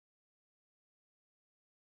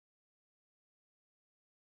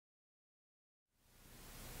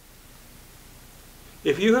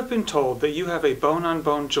If you have been told that you have a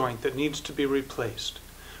bone-on-bone joint that needs to be replaced,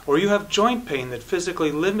 or you have joint pain that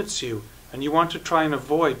physically limits you and you want to try and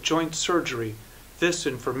avoid joint surgery, this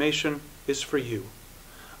information is for you.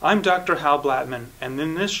 I'm Dr. Hal Blattman, and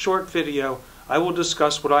in this short video I will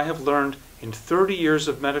discuss what I have learned in 30 years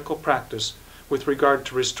of medical practice with regard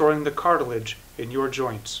to restoring the cartilage in your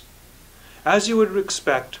joints. As you would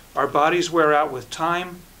expect, our bodies wear out with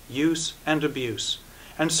time, use, and abuse,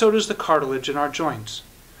 and so does the cartilage in our joints.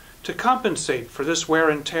 To compensate for this wear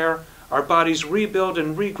and tear, our bodies rebuild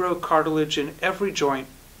and regrow cartilage in every joint,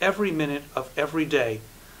 every minute of every day,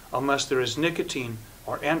 unless there is nicotine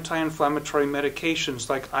or anti-inflammatory medications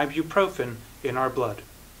like ibuprofen in our blood.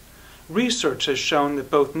 Research has shown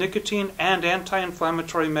that both nicotine and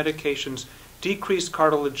anti-inflammatory medications decrease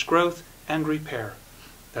cartilage growth and repair.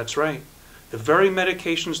 That's right. The very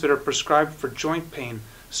medications that are prescribed for joint pain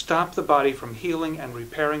stop the body from healing and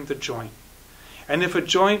repairing the joint. And if a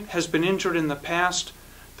joint has been injured in the past,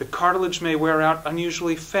 the cartilage may wear out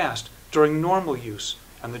unusually fast during normal use,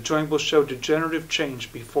 and the joint will show degenerative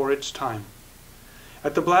change before its time.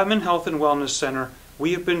 At the Blattman Health and Wellness Center,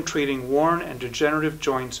 we have been treating worn and degenerative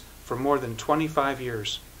joints for more than 25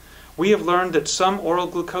 years. We have learned that some oral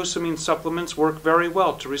glucosamine supplements work very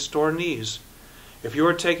well to restore knees. If you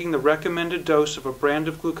are taking the recommended dose of a brand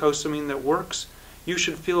of glucosamine that works, you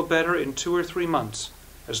should feel better in 2 or 3 months,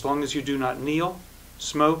 as long as you do not kneel,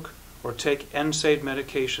 smoke, or take NSAID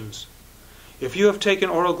medications. If you have taken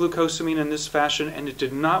oral glucosamine in this fashion and it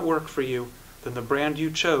did not work for you, then the brand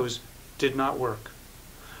you chose did not work.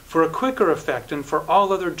 For a quicker effect and for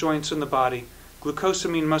all other joints in the body,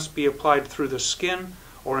 glucosamine must be applied through the skin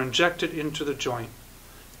or injected into the joint.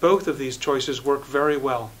 Both of these choices work very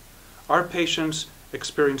well. Our patients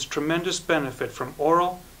experience tremendous benefit from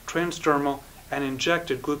oral, transdermal, and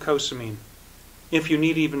injected glucosamine. If you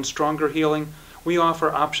need even stronger healing, we offer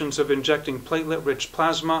options of injecting platelet-rich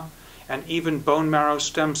plasma and even bone marrow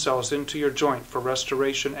stem cells into your joint for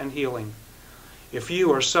restoration and healing. If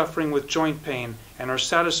you are suffering with joint pain and are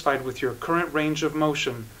satisfied with your current range of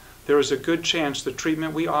motion, there is a good chance the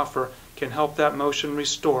treatment we offer can help that motion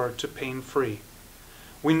restore to pain-free.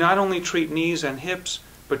 We not only treat knees and hips,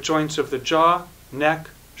 but joints of the jaw, neck,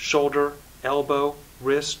 shoulder, elbow,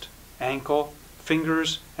 wrist, ankle,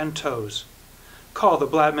 fingers, and toes. Call the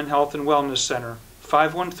Blattman Health and Wellness Center,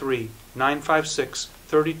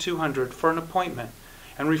 513-956-3200 for an appointment,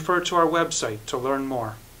 and refer to our website to learn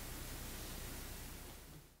more.